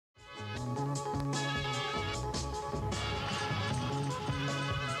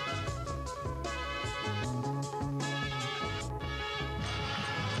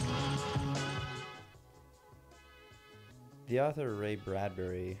The author Ray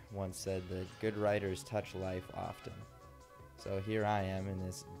Bradbury once said that good writers touch life often. So here I am in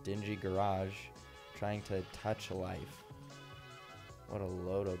this dingy garage trying to touch life. What a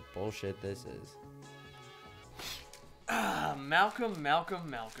load of bullshit this is. Malcolm.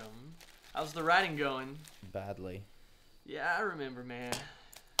 How's the writing going? Badly. Yeah, I remember, man.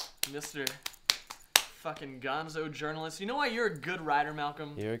 Mr. fucking gonzo journalist. You know why you're a good writer,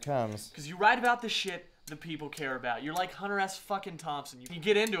 Malcolm? Here it comes. Because you write about the shit the people care about. You're like Hunter S. fucking Thompson. You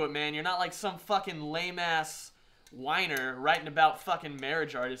get into it, man. You're not like some fucking lame-ass whiner writing about fucking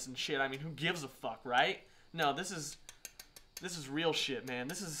marriage artists and shit. I mean, who gives a fuck, right? No, this is real shit, man.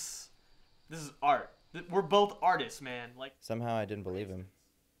 This is art. We're both artists, man. Like, Somehow I didn't believe him.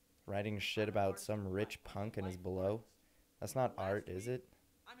 Writing shit about some rich punk and his below. That's not art, is it?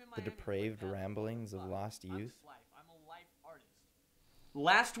 The depraved ramblings of lost youth. I'm a life artist.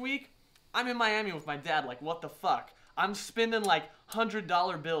 Last week, I'm in Miami with my dad. Like, what the fuck? I'm spending like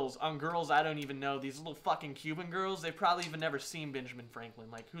 $100 bills on girls I don't even know. These little fucking Cuban girls. They've probably even never seen Benjamin Franklin.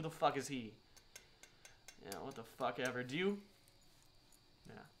 Like, who the fuck is he? Yeah, what the fuck ever. Do you?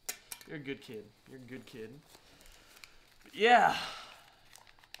 Yeah. You're a good kid. You're a good kid. But yeah.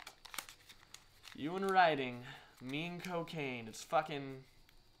 You and writing. Me and cocaine. It's fucking...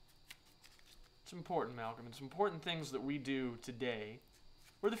 It's important, Malcolm. It's important things that we do today.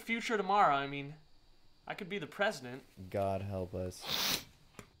 We're the future tomorrow. I mean, I could be the president. God help us.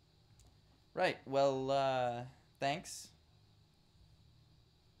 Right, well, thanks.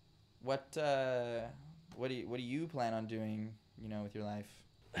 What do you plan on doing, with your life?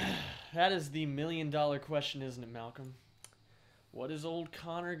 That is the million-dollar question, isn't it, Malcolm? What is old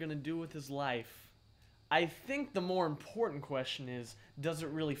Connor gonna do with his life? I think the more important question is, does it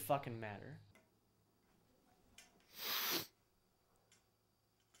really fucking matter?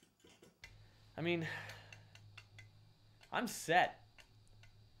 I mean, I'm set.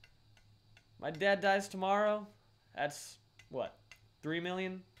 My dad dies tomorrow. That's, what, 3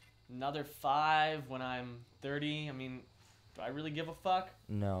 million? Another 5 when I'm 30. I mean, do I really give a fuck?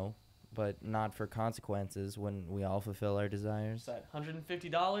 No, but not for consequences when we all fulfill our desires. What's that,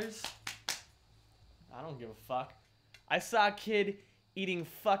 $150? I don't give a fuck. I saw a kid eating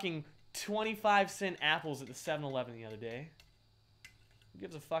fucking 25-cent apples at the 7-Eleven the other day. Who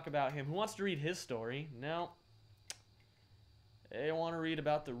gives a fuck about him? Who wants to read his story? No. They want to read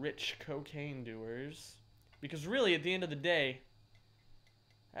about the rich cocaine doers. Because really, at the end of the day,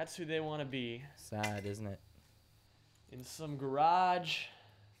 that's who they want to be. Sad, isn't it? In some garage,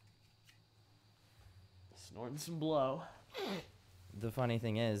 snorting some blow. The funny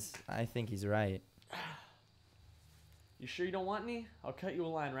thing is, I think he's right. You sure you don't want any? I'll cut you a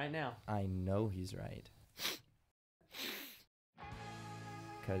line right now. I know he's right.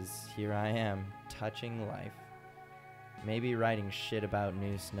 Because here I am, touching life. Maybe writing shit about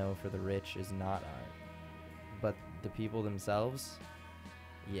new snow for the rich is not art. But the people themselves?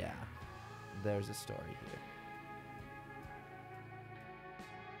 Yeah, there's a story here.